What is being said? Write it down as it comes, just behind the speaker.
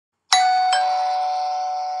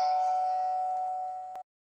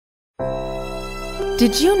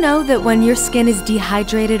Did you know that when your skin is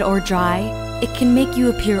dehydrated or dry, it can make you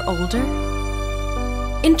appear older?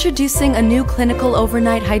 Introducing a new clinical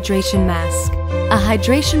overnight hydration mask, a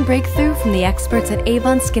hydration breakthrough from the experts at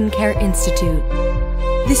AVON Skincare Institute.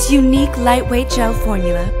 This unique lightweight gel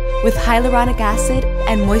formula with hyaluronic acid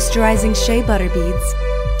and moisturizing shea butter beads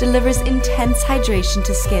delivers intense hydration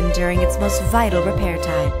to skin during its most vital repair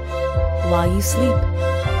time, while you sleep.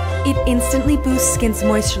 It instantly boosts skin's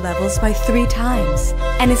moisture levels by 3 times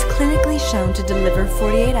and is clinically shown to deliver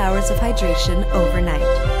 48 hours of hydration overnight.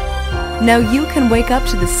 Now you can wake up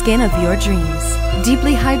to the skin of your dreams,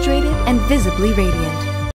 deeply hydrated and visibly radiant.